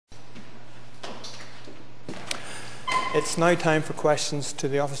It's now time for questions to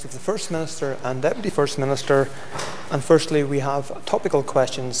the Office of the First Minister and Deputy First Minister. And firstly, we have topical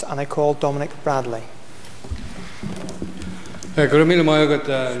questions, and I call Dominic Bradley. Gur míle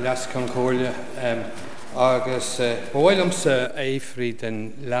maigad las concóile agus bhfuilms éifrí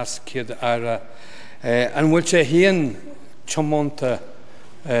den las ciad ara an bhfuil sé híon tiománta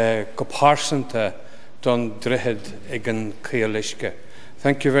go páirsanta don drithead ag an Caolisce.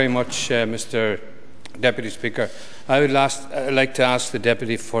 Thank you very much, Mr. Deputy Speaker. I would like to ask the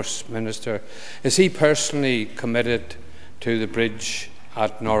Deputy First Minister, is he personally committed to the bridge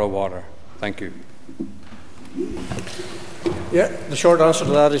at Norrawater? Thank you. Yeah, the short answer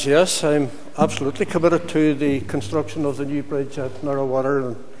to that is yes. I'm absolutely committed to the construction of the new bridge at Norrawater,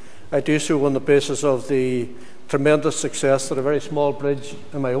 and I do so on the basis of the tremendous success that a very small bridge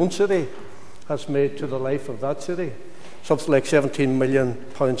in my own city has made to the life of that city. Something like £17 million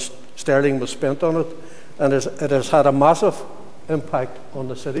sterling was spent on it, and it has had a massive impact on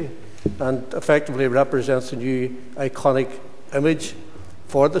the city and effectively represents a new iconic image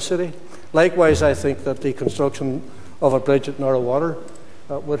for the city. Likewise, I think that the construction of a bridge at Norrawater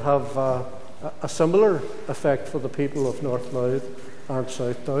would have a similar effect for the people of North Louth and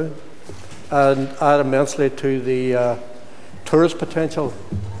South Down, and add immensely to the tourist potential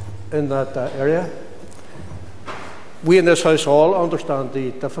in that area. We in this House all understand the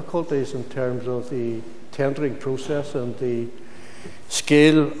difficulties in terms of the tendering process and the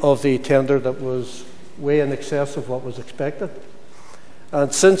scale of the tender that was way in excess of what was expected.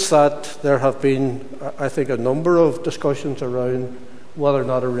 And since that, there have been, I think, a number of discussions around whether or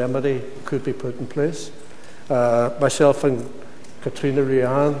not a remedy could be put in place. Myself and Katrina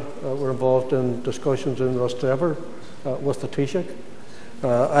Rian were involved in discussions in Rostrevor with the Taoiseach.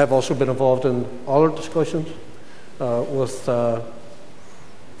 I've also been involved in other discussions with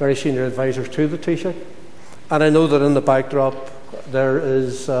very senior advisors to the Taoiseach. And I know that in the backdrop there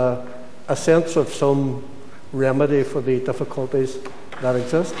is a sense of some remedy for the difficulties that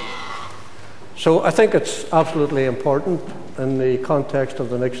exist. So I think it's absolutely important in the context of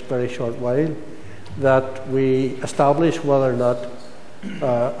the next very short while that we establish whether or not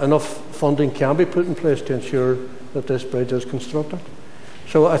enough funding can be put in place to ensure that this bridge is constructed.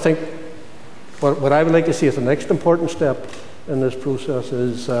 So I think what I would like to see as the next important step in this process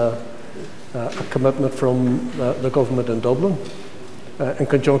is a commitment from the government in Dublin in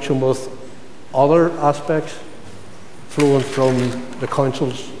conjunction with other aspects flowing from the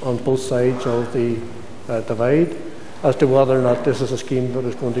councils on both sides of the divide as to whether or not this is a scheme that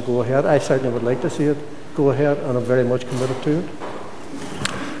is going to go ahead. I certainly would like to see it go ahead, and I'm very much committed to it.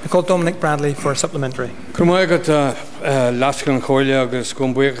 I call Dominic Bradley for a supplementary. Cumaigat lascan choile agus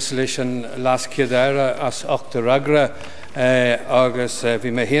gumbuigas leis an lasciadara as octaragra agus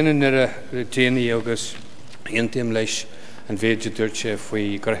vi me héanaan nire Jenny agus intim leis and Vejadurche if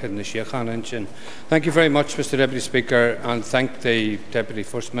we got ahead in the Sheikhan. Thank you very much, Mr. Deputy Speaker, and thank the Deputy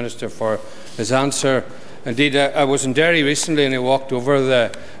First Minister for his answer. Indeed, I was in Derry recently and I walked over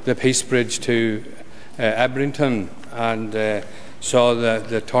the Peace Bridge to Abrington and saw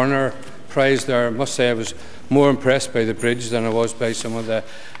the Turner Prize there. I must say I was more impressed by the bridge than I was by some of the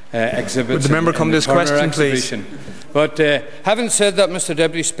exhibits. Would the member come to this question, please? But having said that, Mr.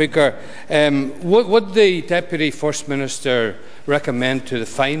 Deputy Speaker, would the Deputy First Minister recommend to the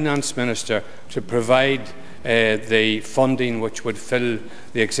Finance Minister to provide the funding which would fill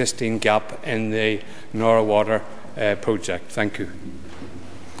the existing gap in the Norrawater project? Thank you.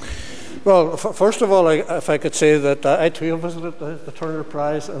 Well, first of all, if I could say that I too have visited the Turner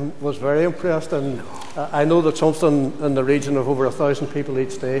Prize and was very impressed, and I know that something in the region of over 1,000 people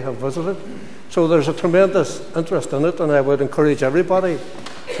each day have visited. So there's a tremendous interest in it, and I would encourage everybody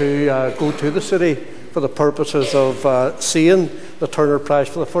to go to the city for the purposes of seeing the Turner Prize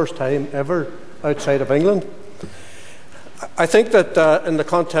for the first time ever outside of England. I think that in the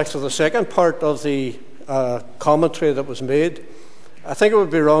context of the second part of the commentary that was made, I think it would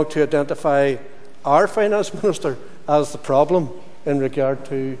be wrong to identify our Finance Minister as the problem in regard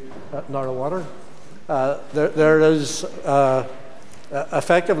to Norrawater. There is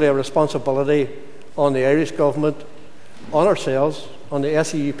effectively a responsibility on the Irish Government, on ourselves, on the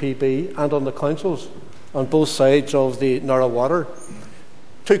SEUPB and on the councils on both sides of the Norrawater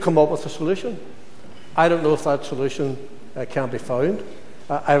to come up with a solution. I don't know if that solution can be found.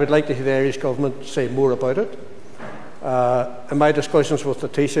 I would like to hear the Irish Government say more about it. In my discussions with the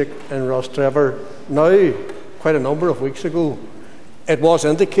Taoiseach in Rostrevor now, quite a number of weeks ago, it was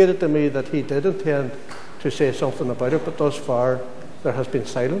indicated to me that he did intend to say something about it, but thus far there has been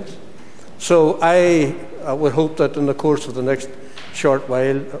silence. So I would hope that in the course of the next short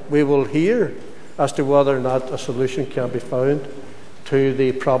while we will hear as to whether or not a solution can be found to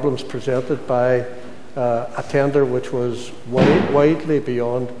the problems presented by a tender which was widely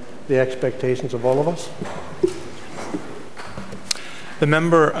beyond the expectations of all of us. The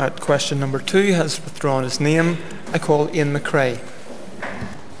member at question number 2 has withdrawn his name. I call Ian McCrae.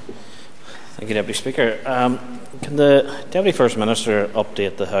 Thank you, Deputy Speaker. Can the Deputy First Minister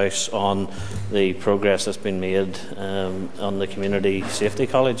update the House on the progress that's been made on the Community Safety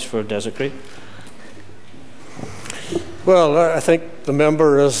College for Leslie Cree? Well, I think the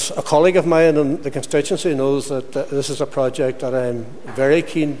member is a colleague of mine in the constituency, knows that this is a project that I'm very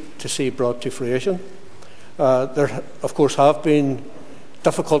keen to see brought to fruition. There, of course, have been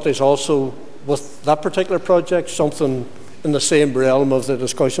difficulties also with that particular project, something in the same realm of the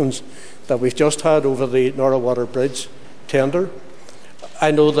discussions that we've just had over the Narrow-Water Bridge tender.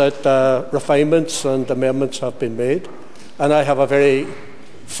 I know that refinements and amendments have been made, and I have a very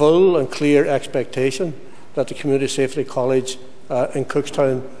full and clear expectation that the Community Safety College in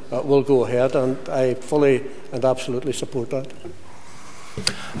Cookstown will go ahead, and I fully and absolutely support that.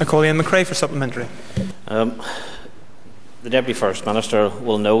 I call Ian McCrae for supplementary. The Deputy First Minister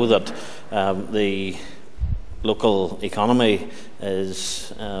will know that the local economy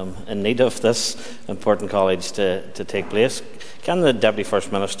is in need of this important college to take place. Can the Deputy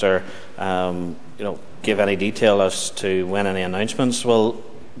First Minister give any detail as to when any announcements will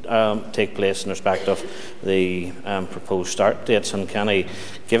take place in respect of the proposed start dates, and can he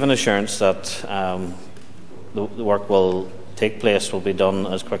give an assurance that the work will take place, will be done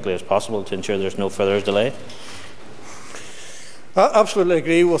as quickly as possible to ensure there's no further delay? I absolutely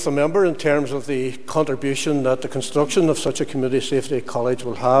agree with the member in terms of the contribution that the construction of such a community safety college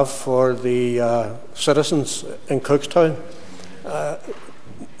will have for the citizens in Cookstown.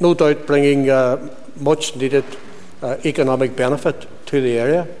 No doubt bringing much needed economic benefit to the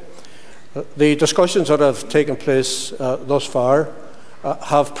area. The discussions that have taken place thus far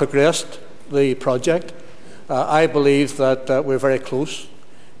have progressed the project. I believe that we're very close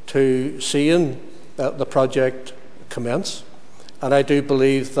to seeing the project commence. And I do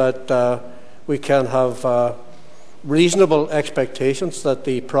believe that we can have reasonable expectations that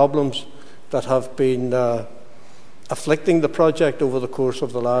the problems that have been afflicting the project over the course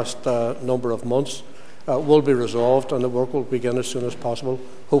of the last number of months will be resolved, and the work will begin as soon as possible,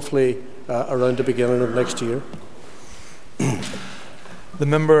 hopefully around the beginning of next year. The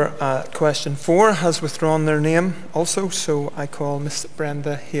member at question 4 has withdrawn their name also, so I call Ms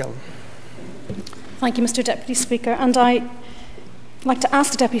Brenda Hale. Thank you, Mr Deputy Speaker. And I'd like to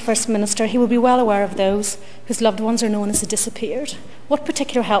ask the Deputy First Minister, he will be well aware of those whose loved ones are known as disappeared. What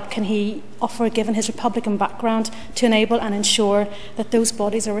particular help can he offer, given his Republican background, to enable and ensure that those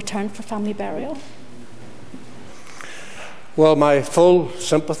bodies are returned for family burial? Well, my full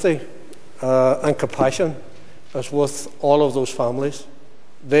sympathy and compassion is with all of those families.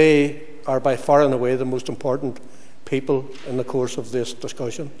 They are by far and away the most important people in the course of this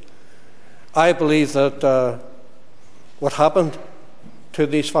discussion. I believe that what happened to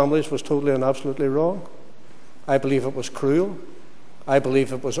these families was totally and absolutely wrong. I believe it was cruel. I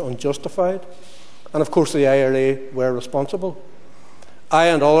believe it was unjustified. And of course the IRA were responsible. I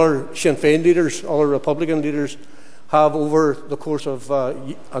and other Sinn Féin leaders, other Republican leaders, have over the course of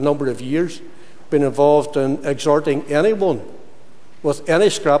a number of years been involved in exhorting anyone with any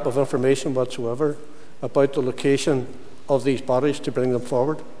scrap of information whatsoever about the location of these bodies to bring them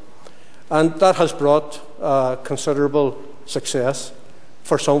forward. And that has brought considerable success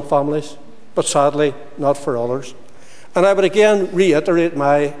for some families, but sadly not for others. And I would again reiterate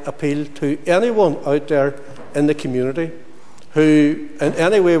my appeal to anyone out there in the community who in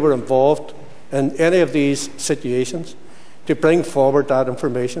any way were involved in any of these situations to bring forward that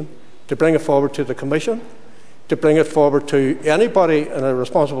information, to bring it forward to the Commission, to bring it forward to anybody in a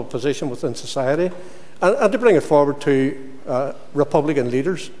responsible position within society, and to bring it forward to Republican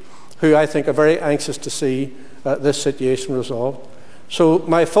leaders who I think are very anxious to see this situation resolved. So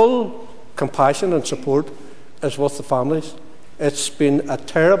my full compassion and support is with the families. It's been a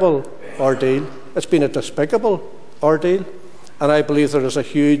terrible ordeal. It's been a despicable ordeal. And I believe there is a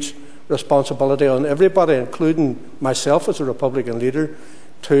huge responsibility on everybody, including myself as a Republican leader,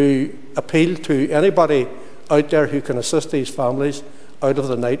 to appeal to anybody out there who can assist these families out of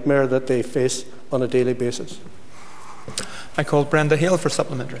the nightmare that they face on a daily basis. I call Brenda Hale for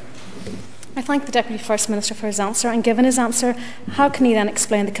supplementary. I thank the Deputy First Minister for his answer, and given his answer, how can he then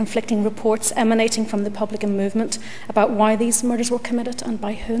explain the conflicting reports emanating from the Republican movement about why these murders were committed and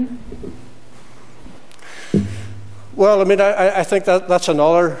by whom? Well, I mean, I think that's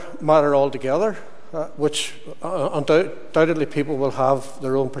another matter altogether, which undoubtedly people will have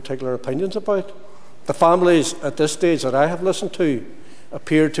their own particular opinions about. The families at this stage that I have listened to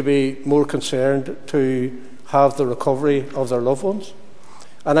appear to be more concerned to have the recovery of their loved ones.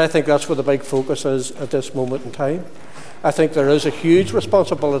 And I think that's where the big focus is at this moment in time. I think there is a huge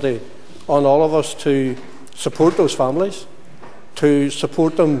responsibility on all of us to support those families, to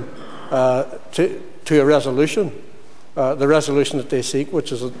support them to a resolution, the resolution that they seek,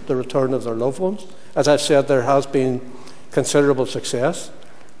 which is the return of their loved ones. As I've said, there has been considerable success,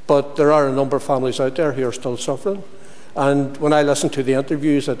 but there are a number of families out there who are still suffering. And when I listen to the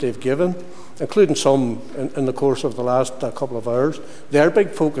interviews that they've given, including some in the course of the last couple of hours, their big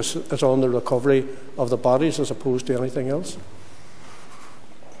focus is on the recovery of the bodies as opposed to anything else.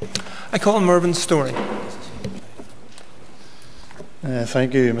 I call Mervyn Story.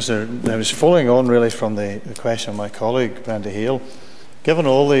 Thank you, Mr. I was following on really from the question of my colleague, Brenda Hale. Given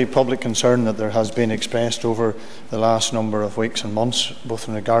all the public concern that there has been expressed over the last number of weeks and months, both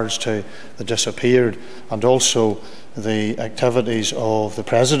in regards to the disappeared and also the activities of the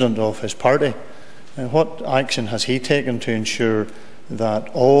President of his party, what action has he taken to ensure that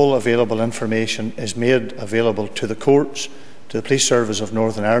all available information is made available to the courts, to the Police Service of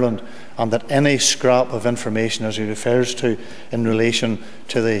Northern Ireland, and that any scrap of information, as he refers to, in relation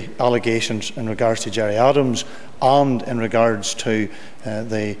to the allegations in regards to Gerry Adams and in regards to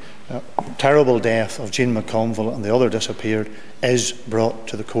the terrible death of Jean McConville and the other disappeared, is brought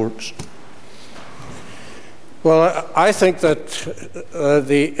to the courts? Well, I think that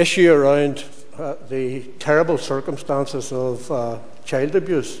the issue around the terrible circumstances of child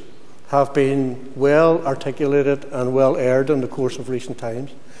abuse have been well articulated and well aired in the course of recent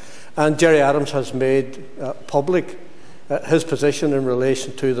times. And Gerry Adams has made public his position in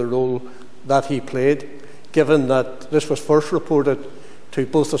relation to the role that he played, given that this was first reported to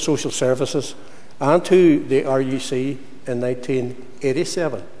both the social services and to the RUC in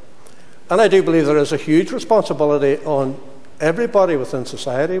 1987. And I do believe there is a huge responsibility on everybody within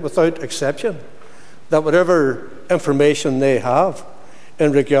society, without exception, that whatever information they have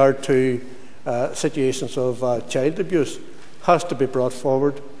in regard to situations of child abuse has to be brought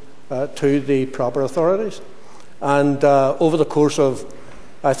forward to the proper authorities. And over the course of,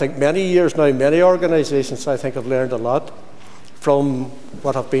 I think, many years now, many organisations, I think, have learned a lot from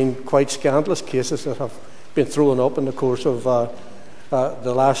what have been quite scandalous cases that have been thrown up in the course of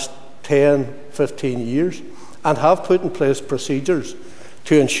the last 10, 15 years, and have put in place procedures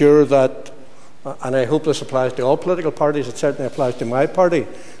to ensure that, and I hope this applies to all political parties, it certainly applies to my party,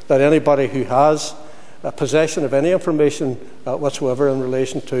 that anybody who has possession of any information whatsoever in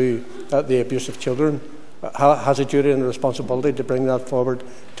relation to the abuse of children has a duty and a responsibility to bring that forward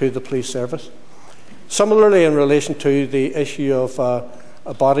to the police service. Similarly, in relation to the issue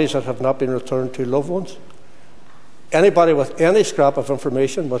of bodies that have not been returned to loved ones, anybody with any scrap of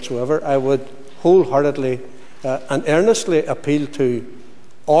information whatsoever, I would wholeheartedly and earnestly appeal to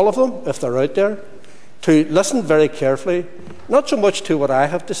all of them, if they're out there, to listen very carefully, not so much to what I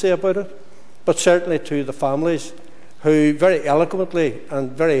have to say about it, but certainly to the families who very eloquently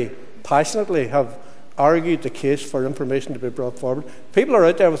and very passionately have argued the case for information to be brought forward. People are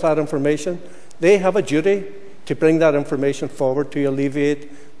out there with that information. They have a duty to bring that information forward to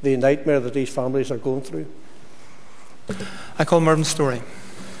alleviate the nightmare that these families are going through. I call Mervyn Story.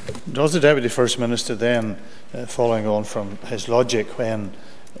 Does the Deputy First Minister then, following on from his logic when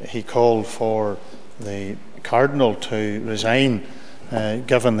he called for the Cardinal to resign,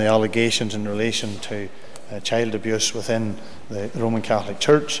 given the allegations in relation to child abuse within the Roman Catholic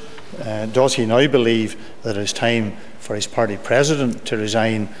Church, does he now believe that it is time for his party president to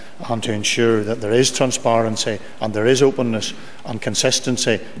resign and to ensure that there is transparency and there is openness and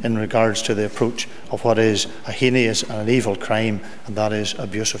consistency in regards to the approach of what is a heinous and an evil crime, and that is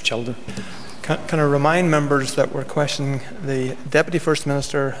abuse of children? Can I remind members that we're questioning the Deputy First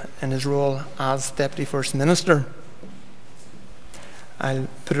Minister in his role as Deputy First Minister? I'll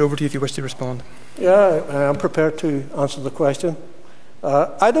put it over to you if you wish to respond. Yeah, I am prepared to answer the question.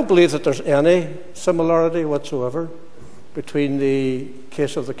 I don't believe that there's any similarity whatsoever between the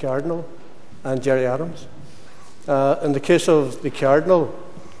case of the Cardinal and Gerry Adams. In the case of the Cardinal,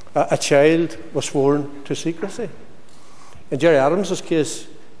 a child was sworn to secrecy. In Gerry Adams's case,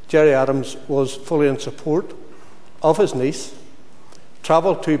 Gerry Adams was fully in support of his niece,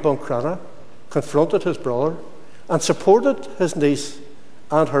 travelled to Buncrana, confronted his brother, and supported his niece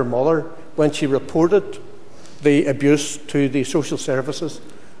and her mother when she reported the abuse to the social services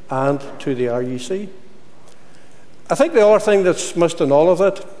and to the RUC. I think the other thing that's missed in all of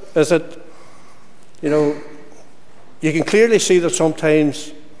it is that, you can clearly see that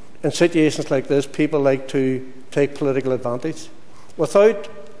sometimes in situations like this, people like to take political advantage without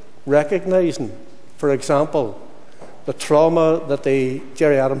recognising for example, the trauma that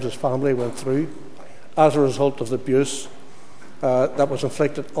Gerry Adams' family went through as a result of the abuse that was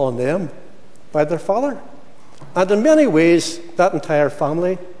inflicted on them by their father. And in many ways, that entire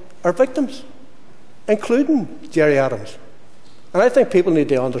family are victims, including Gerry Adams. And I think people need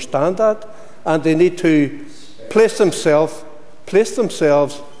to understand that, and they need to place themselves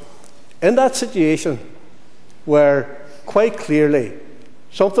in that situation where quite clearly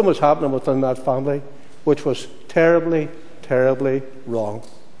something was happening within that family which was terribly, terribly wrong.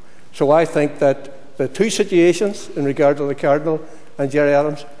 So I think that the two situations in regard to the Cardinal and Gerry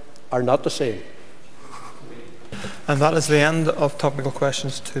Adams are not the same. And that is the end of topical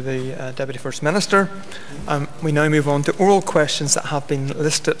questions to the Deputy First Minister. We now move on to oral questions that have been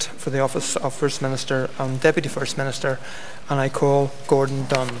listed for the office of First Minister and Deputy First Minister, and I call Gordon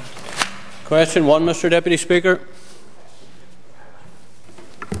Dunn. Question 1, Mr Deputy Speaker.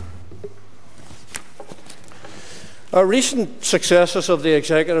 Recent successes of the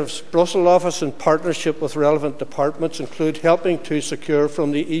Executive's Brussels office in partnership with relevant departments include helping to secure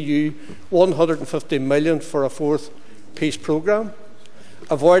from the EU £150 million for a fourth peace programme,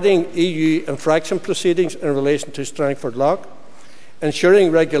 avoiding EU infraction proceedings in relation to Strangford Lough,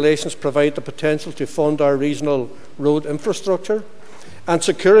 ensuring regulations provide the potential to fund our regional road infrastructure, and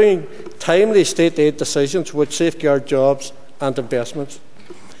securing timely state aid decisions which safeguard jobs and investments.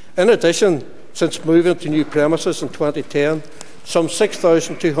 In addition, since moving to new premises in 2010, some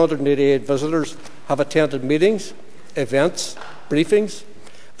 6,288 visitors have attended meetings, events, briefings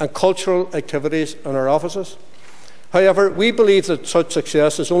and cultural activities in our offices. However, we believe that such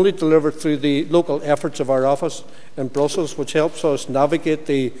success is only delivered through the local efforts of our office in Brussels, which helps us navigate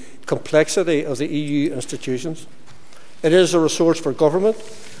the complexity of the EU institutions. It is a resource for government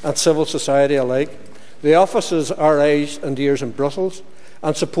and civil society alike. The office is our eyes and ears in Brussels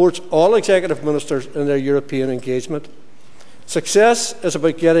and supports all executive ministers in their European engagement. Success is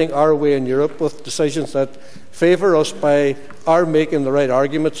about getting our way in Europe with decisions that favour us by our making the right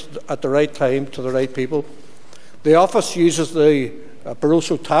arguments at the right time to the right people. The office uses the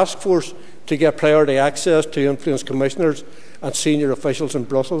Barroso Task Force to get priority access to influence commissioners and senior officials in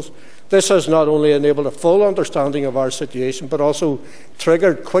Brussels. This has not only enabled a full understanding of our situation, but also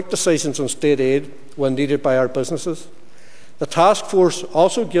triggered quick decisions on state aid when needed by our businesses. The task force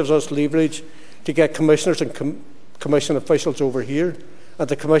also gives us leverage to get commissioners and commission officials over here, and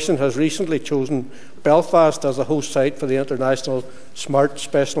the Commission has recently chosen Belfast as the host site for the International Smart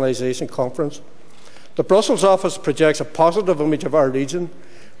Specialisation Conference. The Brussels office projects a positive image of our region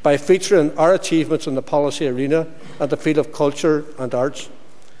by featuring our achievements in the policy arena and the field of culture and arts.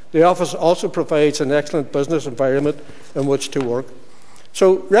 The office also provides an excellent business environment in which to work.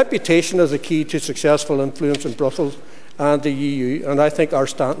 So reputation is the key to successful influence in Brussels and the EU, and I think our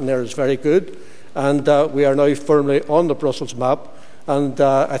standing there is very good, and we are now firmly on the Brussels map, and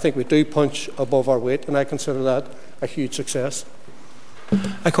I think we do punch above our weight, and I consider that a huge success.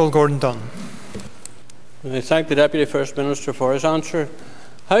 I call Gordon Dunn. I thank the Deputy First Minister for his answer.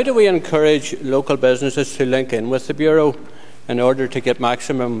 How do we encourage local businesses to link in with the Bureau in order to get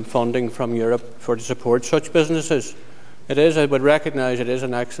maximum funding from Europe to support such businesses? I would recognise it is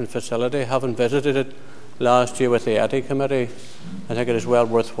an excellent facility. Having visited it last year with the ETI committee, I think it is well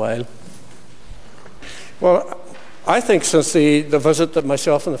worthwhile. Well, I think since the visit that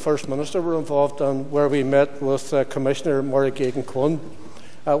myself and the First Minister were involved in, where we met with Commissioner Morrigan-Quinn,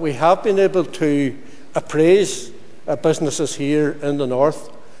 we have been able to appraise businesses here in the north,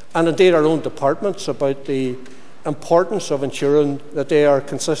 and indeed our own departments, about the importance of ensuring that they are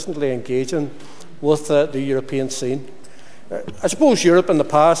consistently engaging with the European scene. I suppose Europe in the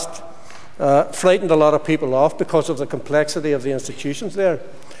past frightened a lot of people off because of the complexity of the institutions there.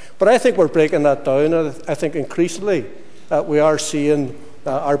 But I think we're breaking that down. I think increasingly we are seeing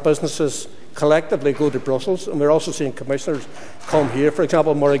our businesses collectively go to Brussels, and we're also seeing commissioners come here. For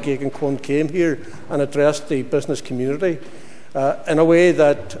example, Morrigan-Quinn came here and addressed the business community in a way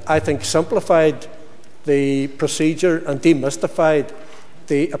that I think simplified the procedure and demystified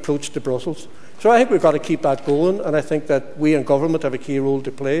the approach to Brussels. So I think we've got to keep that going, and I think that we in government have a key role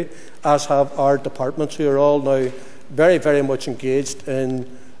to play, as have our departments, who are all now very, very much engaged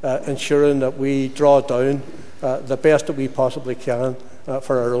in ensuring that we draw down the best that we possibly can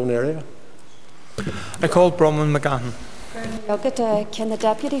for our own area. I call Bronwyn McGahan. Can the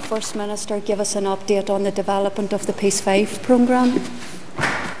Deputy First Minister give us an update on the development of the Peace 5 programme?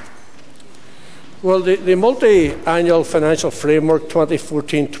 Well, the multi-annual financial framework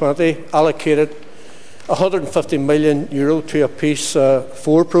 2014-20 allocated €150 million to a Peace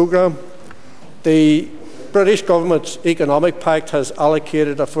 4 programme. The British Government's economic pact has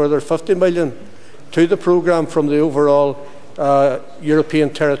allocated a further €50 million to the programme from the overall European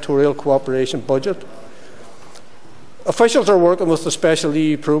territorial cooperation budget. Officials are working with the Special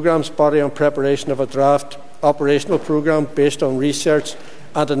EU Programmes body on preparation of a draft operational programme based on research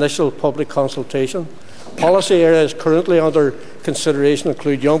and initial public consultation. Policy areas currently under consideration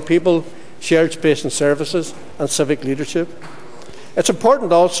include young people, shared space and services, and civic leadership. It's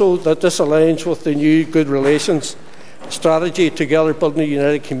important also that this aligns with the new Good Relations strategy, Together Building a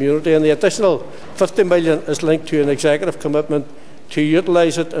United Community, and the additional 50 million is linked to an executive commitment to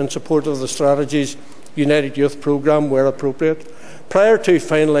utilise it in support of the strategy's United Youth Programme where appropriate. Prior to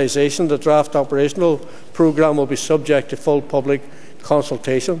finalisation, the draft operational programme will be subject to full public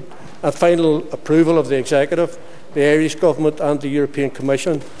consultation, and final approval of the Executive, the Irish Government and the European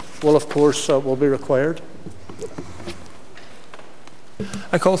Commission will of course be required.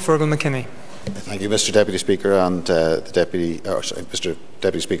 I call Fergal McKinney. Thank you, Mr. Deputy Speaker and Mr.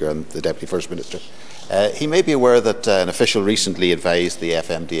 Deputy Speaker and the Deputy First Minister. He may be aware that an official recently advised the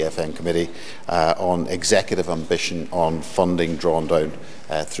FMDFN Committee on executive ambition on funding drawn down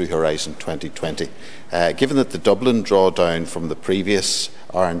through Horizon 2020. Given that the Dublin drawdown from the previous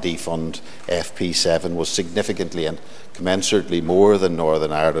R&D fund, FP7, was significantly and commensurately more than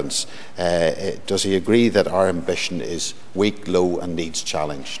Northern Ireland's, does he agree that our ambition is weak, low and needs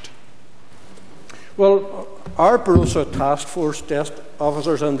challenged? Well, our Barroso Task Force desk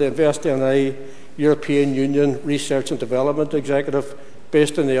officers and the InvestNI European Union Research and Development Executive,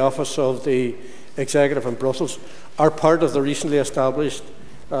 based in the office of the Executive in Brussels, are part of the recently established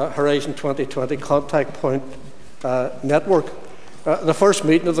Horizon 2020 Contact Point Network. The first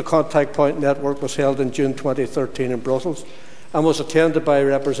meeting of the Contact Point Network was held in June 2013 in Brussels and was attended by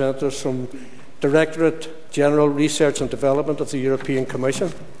representatives from Directorate General Research and Development of the European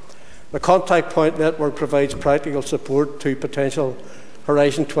Commission. The Contact Point Network provides practical support to potential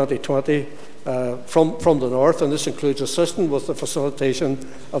Horizon 2020 from the north, and this includes assistance with the facilitation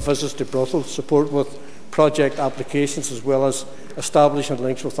of visits to Brussels, support with project applications, as well as establishing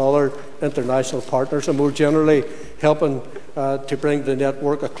links with other international partners, and more generally helping to bring the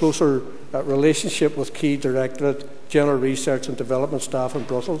network a closer relationship with key Directorate General Research and Development staff in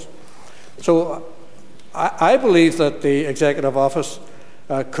Brussels. So I believe that the Executive Office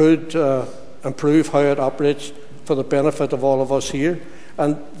could improve how it operates for the benefit of all of us here.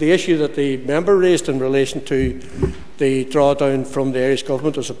 And the issue that the member raised in relation to the drawdown from the Irish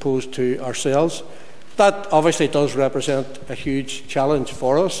Government as opposed to ourselves, that obviously does represent a huge challenge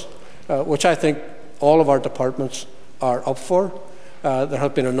for us, which I think all of our departments are up for. There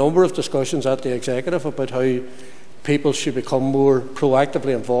have been a number of discussions at the Executive about how people should become more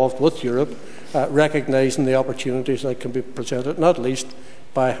proactively involved with Europe, recognising the opportunities that can be presented, not least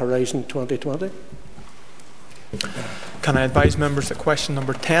by Horizon 2020. Can I advise members that question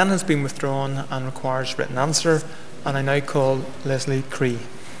number 10 has been withdrawn and requires written answer? And I now call Leslie Cree.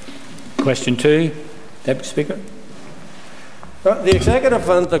 Question 2, Deputy Speaker. The Executive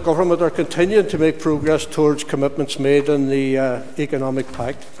and the Government are continuing to make progress towards commitments made in the Economic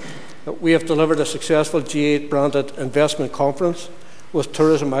Pact. We have delivered a successful G8 branded investment conference with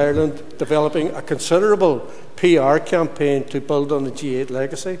Tourism Ireland developing a considerable PR campaign to build on the G8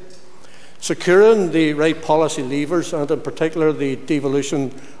 legacy. Securing the right policy levers, and in particular the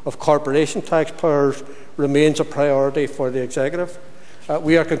devolution of corporation tax powers, remains a priority for the Executive.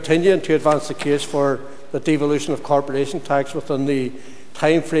 We are continuing to advance the case for the devolution of corporation tax within the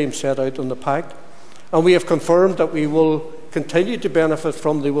timeframe set out in the Pact, and we have confirmed that we will continue to benefit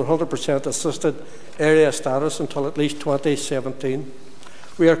from the 100% assisted area status until at least 2017.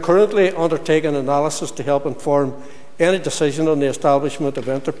 We are currently undertaking analysis to help inform any decision on the establishment of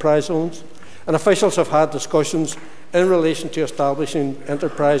enterprise zones, and officials have had discussions in relation to establishing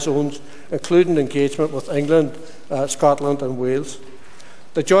enterprise zones, including engagement with England, Scotland and Wales.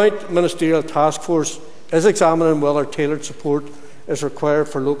 The Joint Ministerial Task Force is examining whether tailored support is required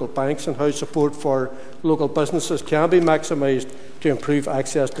for local banks and how support for local businesses can be maximised to improve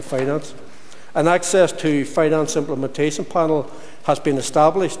access to finance. An Access to Finance Implementation Panel has been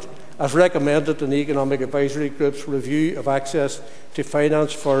established as recommended in the Economic Advisory Group's review of access to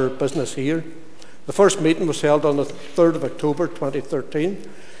finance for business here. The first meeting was held on the 3rd of October 2013,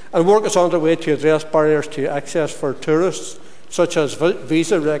 and work is underway to address barriers to access for tourists, such as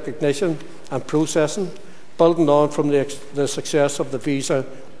visa recognition and processing, building on from the success of the visa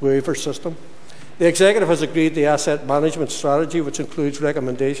waiver system. The Executive has agreed the asset management strategy, which includes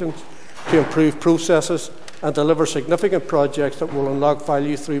recommendations to improve processes and deliver significant projects that will unlock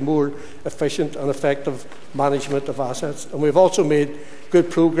value through more efficient and effective management of assets. And we've also made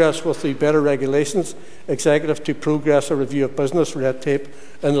good progress with the Better Regulations Executive to progress a review of business red tape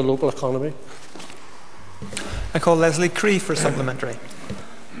in the local economy. I call Leslie Cree for supplementary.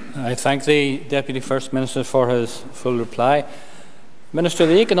 I thank the Deputy First Minister for his full reply. Minister,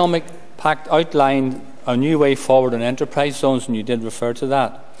 the Economic Pact outlined a new way forward on enterprise zones, and you did refer to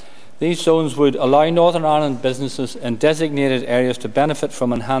that. These zones would allow Northern Ireland businesses in designated areas to benefit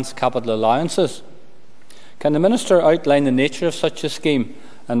from enhanced capital allowances. Can the Minister outline the nature of such a scheme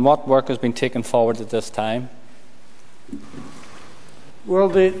and what work has been taken forward at this time? Well,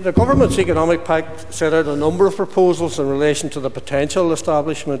 the Government's Economic Pact set out a number of proposals in relation to the potential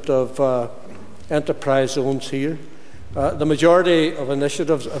establishment of enterprise zones here. The majority of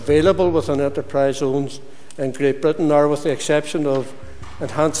initiatives available within enterprise zones in Great Britain are, with the exception of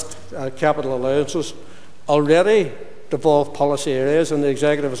enhanced capital allowances, already devolved policy areas, and the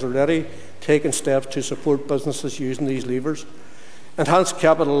Executive has already taken steps to support businesses using these levers. Enhanced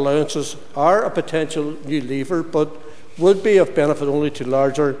capital allowances are a potential new lever, but would be of benefit only to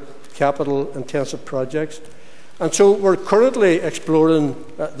larger capital-intensive projects. And so we're currently exploring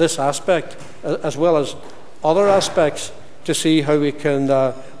this aspect, as well as other aspects, to see how we can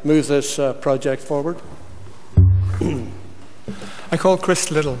move this project forward. I call Chris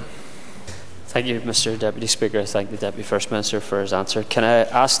Little. Thank you, Mr. Deputy Speaker. I thank the Deputy First Minister for his answer. Can I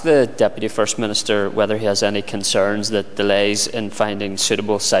ask the Deputy First Minister whether he has any concerns that delays in finding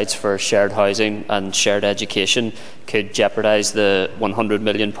suitable sites for shared housing and shared education could jeopardise the £100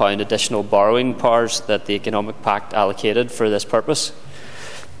 million additional borrowing powers that the Economic Pact allocated for this purpose?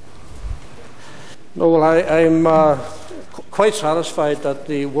 No, well, I'm quite satisfied that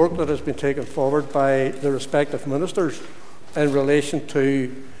the work that has been taken forward by the respective ministers in relation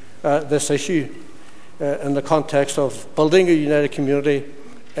to this issue in the context of building a united community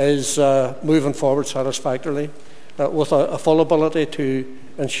is moving forward satisfactorily, with a full ability to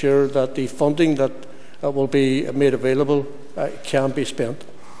ensure that the funding that will be made available can be spent.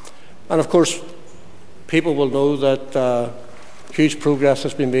 And of course, people will know that huge progress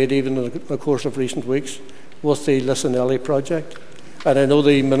has been made even in the course of recent weeks with the Lisanelly project. And I know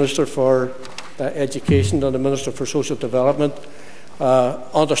the Minister for Education and the Minister for Social Development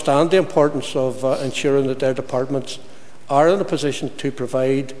understand the importance of ensuring that their departments are in a position to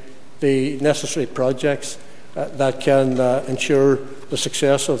provide the necessary projects that can ensure the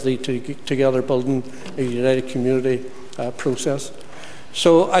success of the Together Building a United Community process.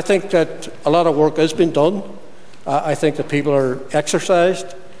 So I think that a lot of work has been done. I think that people are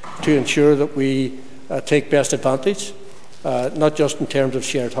exercised to ensure that we take best advantage, not just in terms of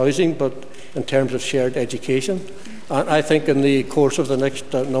shared housing, but in terms of shared education. And I think in the course of the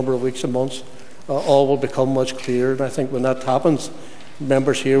next number of weeks and months, all will become much clearer. And I think when that happens,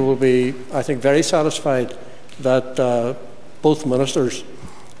 members here will be, I think, very satisfied that both ministers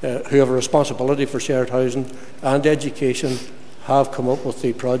who have a responsibility for shared housing and education have come up with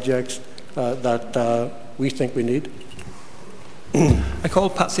the projects that we think we need. I call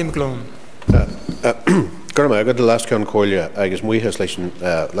Patsy McGlone. Gurma, good last can call you. I guess we has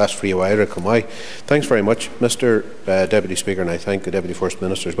last free wire come I. Thanks very much, Mr. Deputy Speaker, and I thank the Deputy First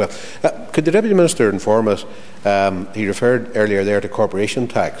Minister as well. Could the Deputy Minister inform us? He referred earlier there to corporation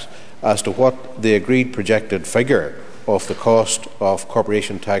tax, as to what the agreed projected figure of the cost of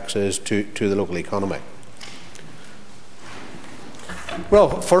corporation tax is to the local economy.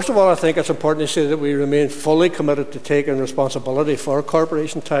 Well, first of all, I think it's important to say that we remain fully committed to taking responsibility for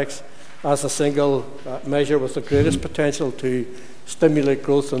corporation tax as a single measure with the greatest potential to stimulate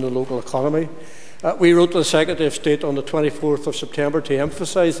growth in the local economy. We wrote to the Secretary of State on the 24th of September to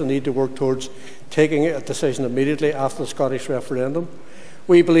emphasise the need to work towards taking a decision immediately after the Scottish referendum.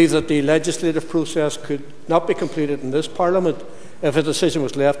 We believe that the legislative process could not be completed in this Parliament if a decision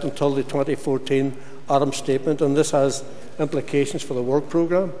was left until the 2014 autumn statement, and this has implications for the work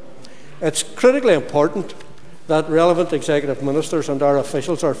programme. It's critically important that relevant executive ministers and our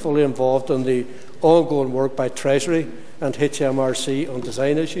officials are fully involved in the ongoing work by Treasury and HMRC on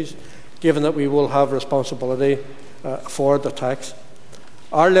design issues, given that we will have responsibility for the tax.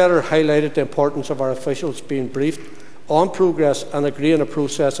 Our letter highlighted the importance of our officials being briefed on progress and agreeing a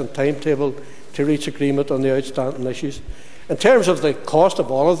process and timetable to reach agreement on the outstanding issues. In terms of the cost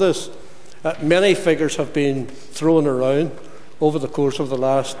of all of this, many figures have been thrown around over the course of the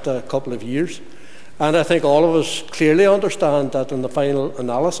last couple of years. And I think all of us clearly understand that in the final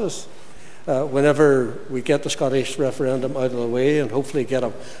analysis, whenever we get the Scottish referendum out of the way and hopefully get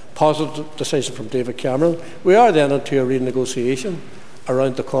a positive decision from David Cameron, we are then into a renegotiation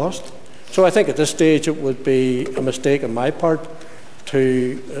around the cost. So I think at this stage it would be a mistake on my part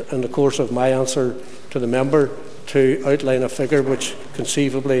to, in the course of my answer to the member, to outline a figure which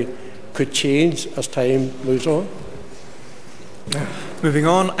conceivably could change as time moves on. Moving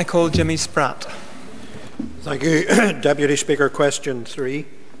on, I call Jimmy Spratt. Thank you, Deputy Speaker. Question 3.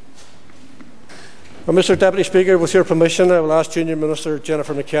 Well, Mr. Deputy Speaker, with your permission, I will ask Junior Minister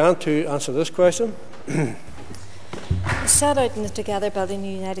Jennifer McCann to answer this question. Set out in the Together Building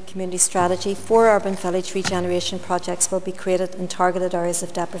a United Community strategy, 4 urban village regeneration projects will be created in targeted areas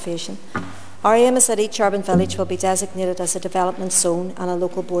of deprivation. Our aim is that each urban village will be designated as a development zone and a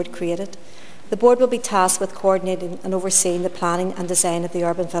local board created. The board will be tasked with coordinating and overseeing the planning and design of the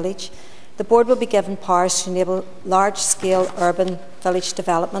urban village. The board will be given powers to enable large-scale urban village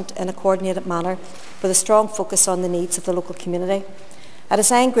development in a coordinated manner with a strong focus on the needs of the local community. A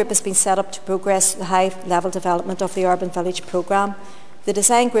design group has been set up to progress the high-level development of the urban village programme. The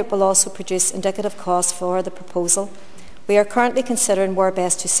design group will also produce indicative costs for the proposal. We are currently considering where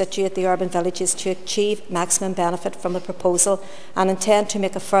best to situate the urban villages to achieve maximum benefit from the proposal and intend to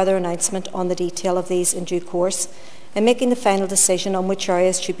make a further announcement on the detail of these in due course. In making the final decision on which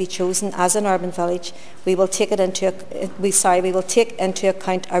areas should be chosen as an urban village, we will take into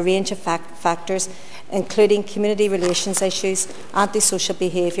account a range of factors, including community relations issues, antisocial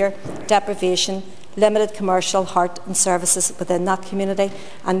behaviour, deprivation, limited commercial heart and services within that community,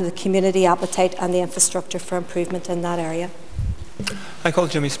 and the community appetite and the infrastructure for improvement in that area. I call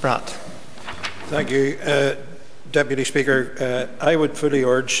Jimmy Spratt. Thank you, Deputy Speaker. I would fully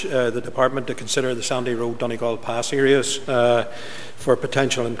urge the Department to consider the Sandy Road Donegal Pass areas for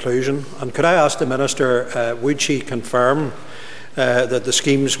potential inclusion. And could I ask the Minister, would she confirm that the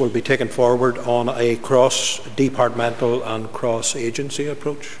schemes will be taken forward on a cross-departmental and cross-agency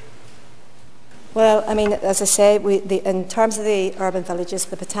approach? Well, I mean, as I say, in terms of the urban villages,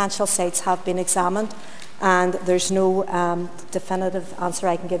 the potential sites have been examined, and there's no definitive answer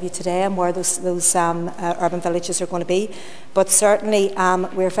I can give you today on where those urban villages are going to be. But certainly,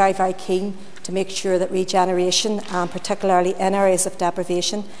 we're very, very keen to make sure that regeneration, particularly in areas of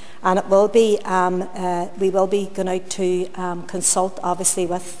deprivation, and it will be, we will be going out to consult, obviously,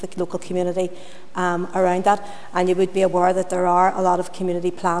 with the local community around that. And you would be aware that there are a lot of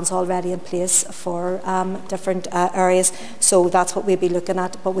community plans already in place for different areas. So that's what we'll be looking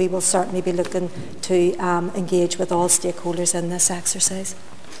at. But we will certainly be looking to engage with all stakeholders in this exercise.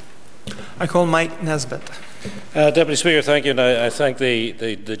 I call Mike Nesbitt. Deputy Speaker, thank you. And I thank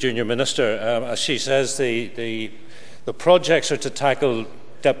the Junior Minister. As she says, the projects are to tackle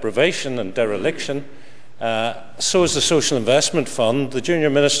deprivation and dereliction. So is the Social Investment Fund. The Junior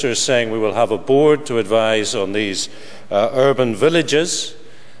Minister is saying we will have a board to advise on these urban villages.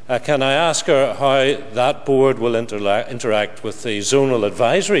 Can I ask her how that board will interact with the Zonal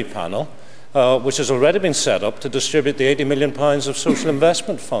Advisory Panel, which has already been set up to distribute the £80 million of Social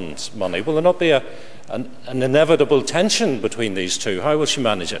Investment Funds money? Will there not be an inevitable tension between these two? How will she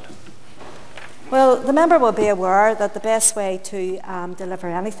manage it? Well, the member will be aware that the best way to deliver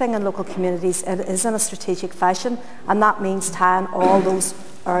anything in local communities is in a strategic fashion, and that means tying all those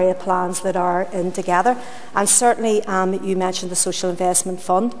area plans that are in together. And certainly, you mentioned the Social Investment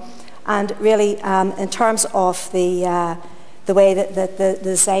Fund, and really, in terms of the way that the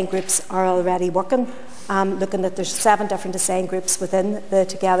design groups are already working, looking at there's 7 different design groups within the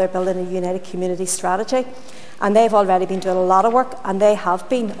Together Building a United Community strategy. And they've already been doing a lot of work, and they have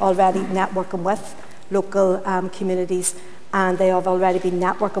been already networking with local communities, and they have already been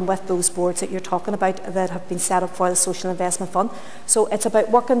networking with those boards that you're talking about that have been set up for the Social Investment Fund. So it's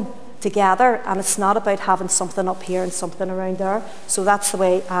about working together, and it's not about having something up here and something around there. So that's the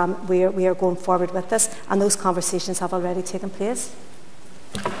way we are going forward with this, and those conversations have already taken place.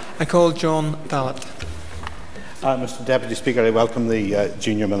 I call John Ballett. Mr. Deputy Speaker, I welcome the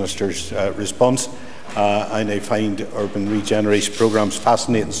Junior Minister's response. And I find urban regeneration programmes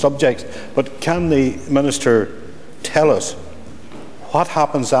fascinating subjects. But can the Minister tell us what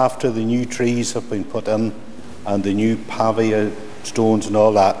happens after the new trees have been put in and the new pavia stones and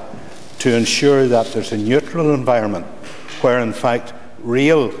all that to ensure that there's a neutral environment where in fact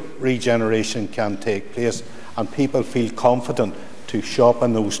real regeneration can take place and people feel confident to shop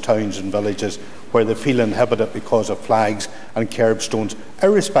in those towns and villages where they feel inhibited because of flags and curbstones,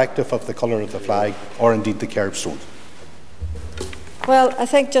 irrespective of the colour of the flag or indeed the curbstones? Well, I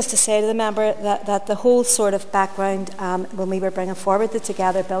think just to say to the member that the whole sort of background when we were bringing forward the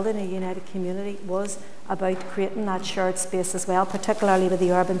Together Building a United Community was about creating that shared space as well, particularly where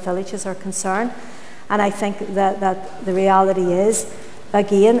the urban villages are concerned. And I think that the reality is,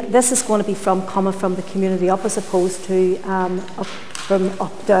 again, this is going to be coming from the community up as opposed to from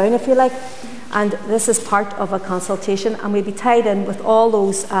up down, if you like. And this is part of a consultation, and we'll be tied in with all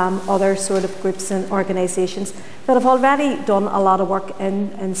those other sort of groups and organisations that have already done a lot of work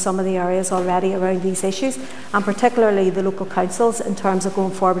in some of the areas already around these issues, and particularly the local councils in terms of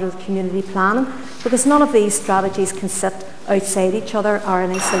going forward with community planning, because none of these strategies can sit outside each other or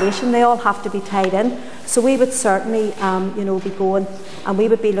in isolation. They all have to be tied in. So we would certainly be going, and we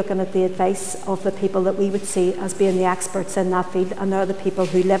would be looking at the advice of the people that we would see as being the experts in that field, and they're the people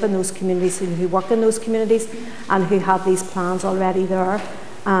who live in those communities and who work in those communities and who have these plans already there.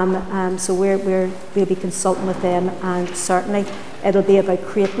 So we'll be consulting with them, and certainly it'll be about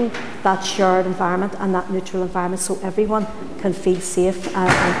creating that shared environment and that neutral environment so everyone can feel safe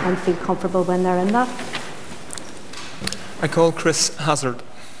and feel comfortable when they're in that. I call Chris Hazard.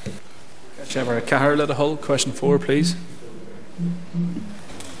 Chair Cahir Hull, question 4, please.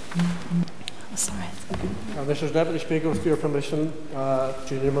 Mr. Deputy Speaker, with your permission,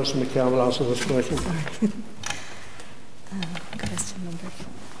 Junior Minister McCann will answer this question. Question number 4.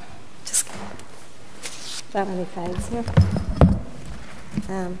 Just that many files here.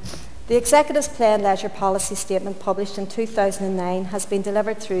 The Executive's Play and Leisure Policy Statement, published in 2009, has been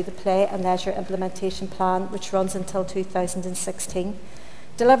delivered through the Play and Leisure Implementation Plan, which runs until 2016.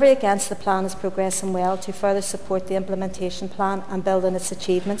 Delivery against the plan is progressing well to further support the implementation plan and build on its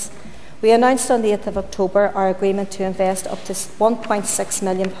achievements. We announced on the 8th of October our agreement to invest up to £1.6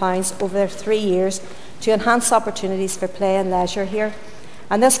 million over 3 years to enhance opportunities for play and leisure here.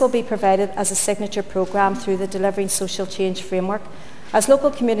 And this will be provided as a signature programme through the Delivering Social Change framework, as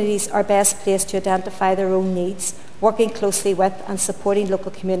local communities are best placed to identify their own needs. Working closely with and supporting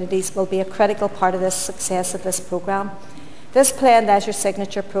local communities will be a critical part of the success of this programme. This Play and Leisure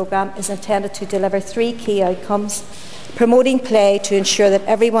Signature Programme is intended to deliver 3 key outcomes: promoting play to ensure that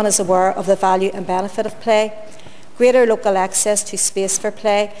everyone is aware of the value and benefit of play, greater local access to space for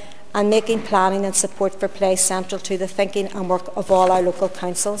play, and making planning and support for play central to the thinking and work of all our local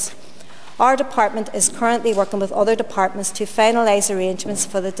councils. Our department is currently working with other departments to finalise arrangements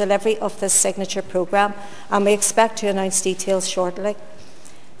for the delivery of this signature programme, and we expect to announce details shortly.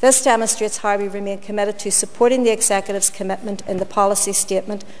 This demonstrates how we remain committed to supporting the Executive's commitment in the policy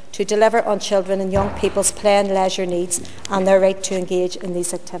statement to deliver on children and young people's play and leisure needs and their right to engage in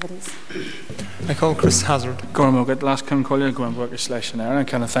these activities. I call Chris Hazard. And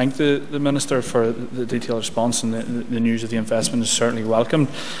can I thank the Minister for the detailed response, and the news of the investment is certainly welcomed.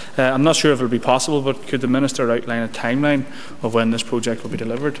 I'm not sure if it will be possible, but could the Minister outline a timeline of when this project will be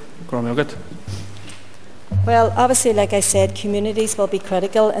delivered? Well, obviously, like I said, communities will be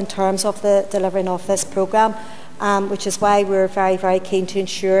critical in terms of the delivering of this programme, which is why we're very, very keen to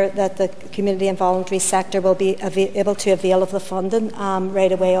ensure that the community and voluntary sector will be able to avail of the funding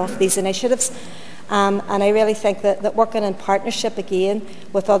right away off these initiatives. And I really think that working in partnership again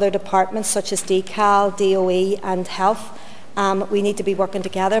with other departments such as DCAL, DOE and Health, we need to be working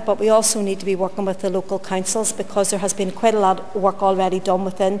together, but we also need to be working with the local councils, because there has been quite a lot of work already done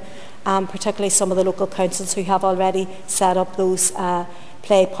within, particularly some of the local councils who have already set up those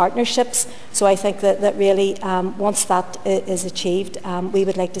play partnerships. So I think that really, once that is achieved, we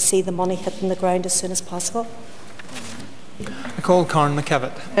would like to see the money hitting the ground as soon as possible. I call Karen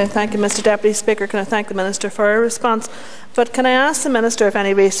McKevitt. Thank you, Mr. Deputy Speaker. Can I thank the Minister for her response? But can I ask the Minister if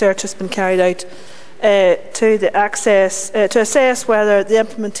any research has been carried out to assess whether the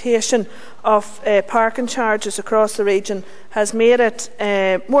implementation of parking charges across the region has made it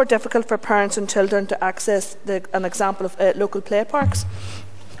more difficult for parents and children to access an example of local play parks?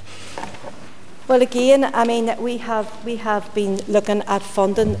 Well, again, I mean, we have been looking at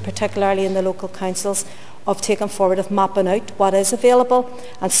funding, particularly in the local councils, of taking forward of mapping out what is available,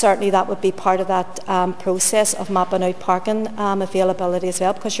 and certainly that would be part of that process of mapping out parking availability as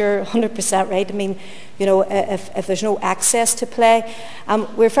well, because you're 100% right. I mean, you know, if there's no access to play,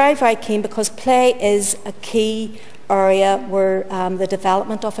 we're very, very keen, because play is a key area where the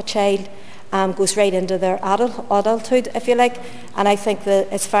development of a child goes right into their adulthood, if you like, and I think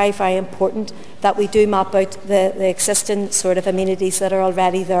that it's very, very important that we do map out the existing sort of amenities that are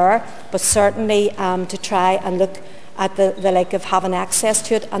already there, but certainly to try and look at the like of having access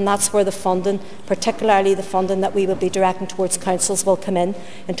to it, and that's where the funding, particularly the funding that we will be directing towards councils, will come in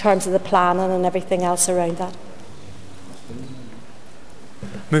terms of the planning and everything else around that.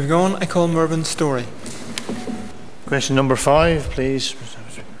 Moving on, I call Mervyn Story. Question number 5, please.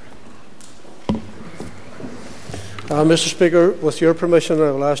 Mr. Speaker, with your permission, I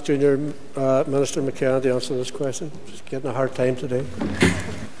will ask Junior Minister McCann to answer this question. Just getting a hard time today.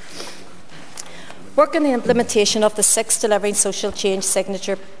 Work on the implementation of the 6 Delivering Social Change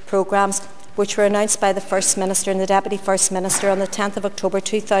signature programmes which were announced by the First Minister and the Deputy First Minister on the 10th of October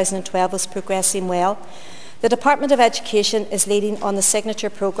 2012, was progressing well. The Department of Education is leading on the signature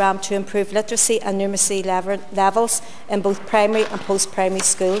programme to improve literacy and numeracy levels in both primary and post-primary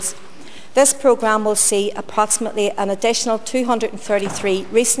schools. This programme will see approximately an additional 233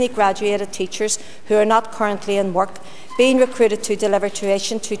 recently graduated teachers who are not currently in work being recruited to deliver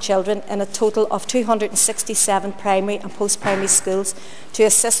tuition to children in a total of 267 primary and post-primary schools to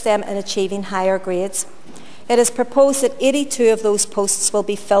assist them in achieving higher grades. It is proposed that 82 of those posts will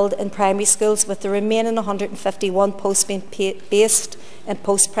be filled in primary schools, with the remaining 151 posts being based in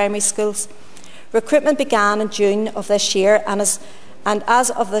post-primary schools. Recruitment began in June of this year, and as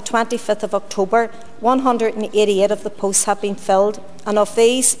of the 25th of October, 188 of the posts have been filled, and of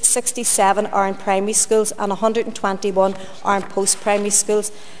these, 67 are in primary schools and 121 are in post-primary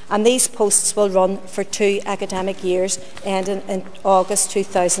schools, and these posts will run for 2 academic years, ending in August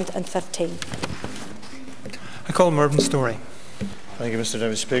 2015. I call Mervyn Story. Thank you, Mr.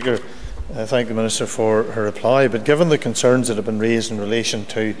 Deputy Speaker. I thank the Minister for her reply, but given the concerns that have been raised in relation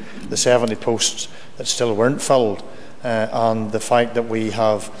to the 70 posts that still weren't filled, and the fact that we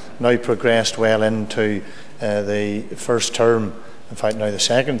have now progressed well into the first term, in fact now the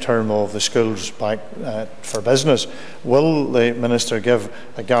second term of the schools back for business, will the Minister give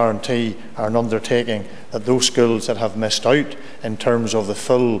a guarantee or an undertaking that those schools that have missed out in terms of the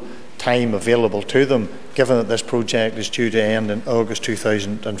full time available to them, given that this project is due to end in August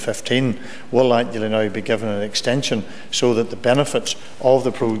 2015, will actually now be given an extension so that the benefits of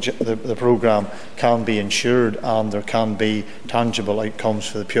the programme can be ensured and there can be tangible outcomes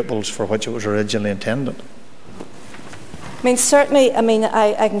for the pupils for which it was originally intended? I mean, certainly,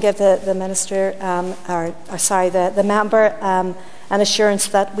 I can give the Minister, the member, an assurance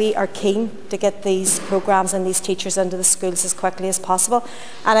that we are keen to get these programmes and these teachers into the schools as quickly as possible.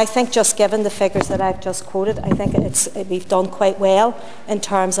 And I think, just given the figures that I've just quoted, I think we've done quite well in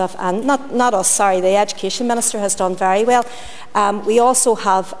terms of, and not us, sorry, the Education Minister has done very well. We also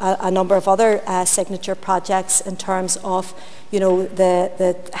have a number of other signature projects in terms of, you know,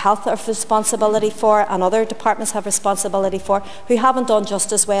 the health have responsibility for, and other departments have responsibility for, who haven't done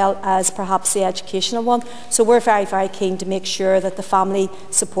just as well as perhaps the educational one. So we're very, very keen to make sure that the family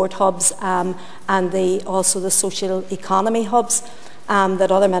support hubs and also the social economy hubs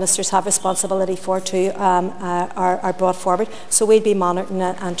that other ministers have responsibility for too are brought forward. So we'll be monitoring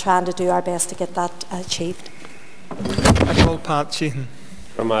it and trying to do our best to get that achieved. I call Pat Sheehan.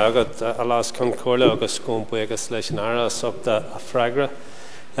 I'd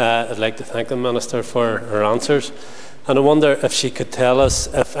like to thank the Minister for her answers, and I wonder if she could tell us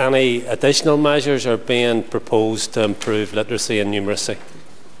if any additional measures are being proposed to improve literacy and numeracy.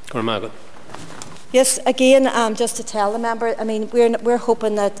 Yes, again, just to tell the member, I mean, we're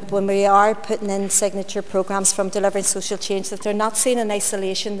hoping that when we are putting in signature programmes from Delivering Social Change, that they're not seen in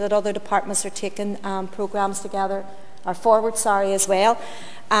isolation, that other departments are taking programmes together, or forward, as well.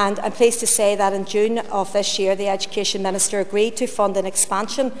 And I'm pleased to say that in June of this year, the Education Minister agreed to fund an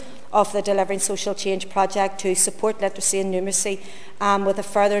expansion of the Delivering Social Change project to support literacy and numeracy, with a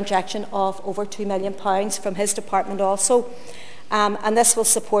further injection of over £2 million from his department also. And this will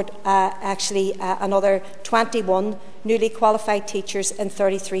support another 21 newly qualified teachers in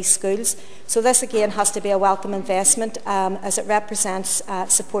 33 schools. So this again has to be a welcome investment, as it represents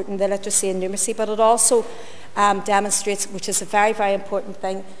supporting the literacy and numeracy, but it also demonstrates, which is a very, very important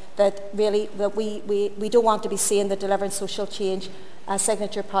thing, that really we don't want to be seeing the Delivering Social Change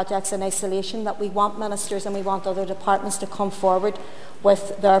signature projects in isolation, that we want ministers and we want other departments to come forward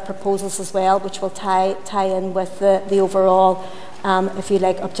with their proposals as well, which will tie in with the overall, if you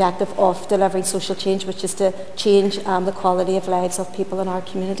like, objective of delivering social change, which is to change the quality of lives of people in our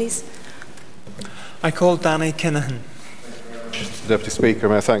communities. I call Danny Kinahan. Deputy Speaker,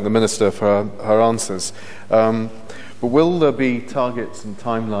 may I thank the Minister for her answers. But will there be targets and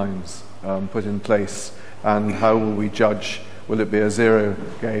timelines put in place, and how will we judge? Will it be a zero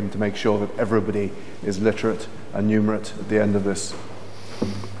game to make sure that everybody is literate and numerate at the end of this?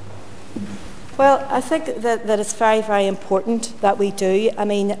 Well, I think that it's very, very important that we do. I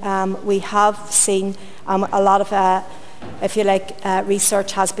mean, we have seen a lot of, if you like,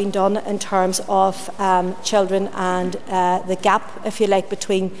 research has been done in terms of children and the gap, if you like,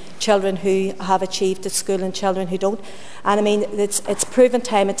 between children who have achieved at school and children who don't. And I mean, it's proven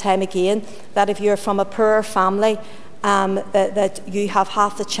time and time again that if you're from a poorer family that you have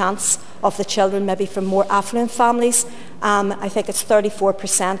half the chance of the children maybe from more affluent families. I think it's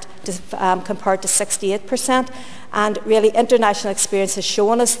 34% compared to 68%. And really, international experience has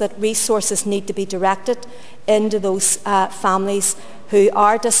shown us that resources need to be directed into those families who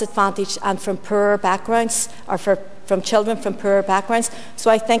are disadvantaged and from poorer backgrounds, or from children from poorer backgrounds. So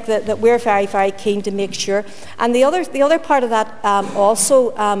I think that we're very, very keen to make sure. And the other part of that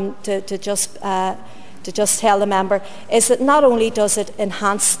also to just tell the member is that not only does it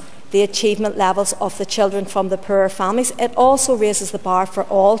enhance the achievement levels of the children from the poorer families, it also raises the bar for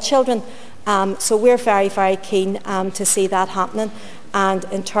all children. So we're very, very keen to see that happening. And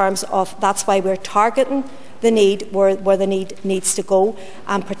in terms of, that's why we're targeting the need where the need needs to go,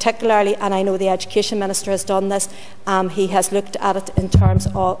 particularly, and I know the Education Minister has done this, he has looked at it in terms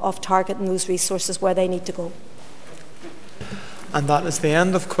of targeting those resources where they need to go. And that is the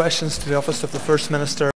end of questions to the Office of the First Minister.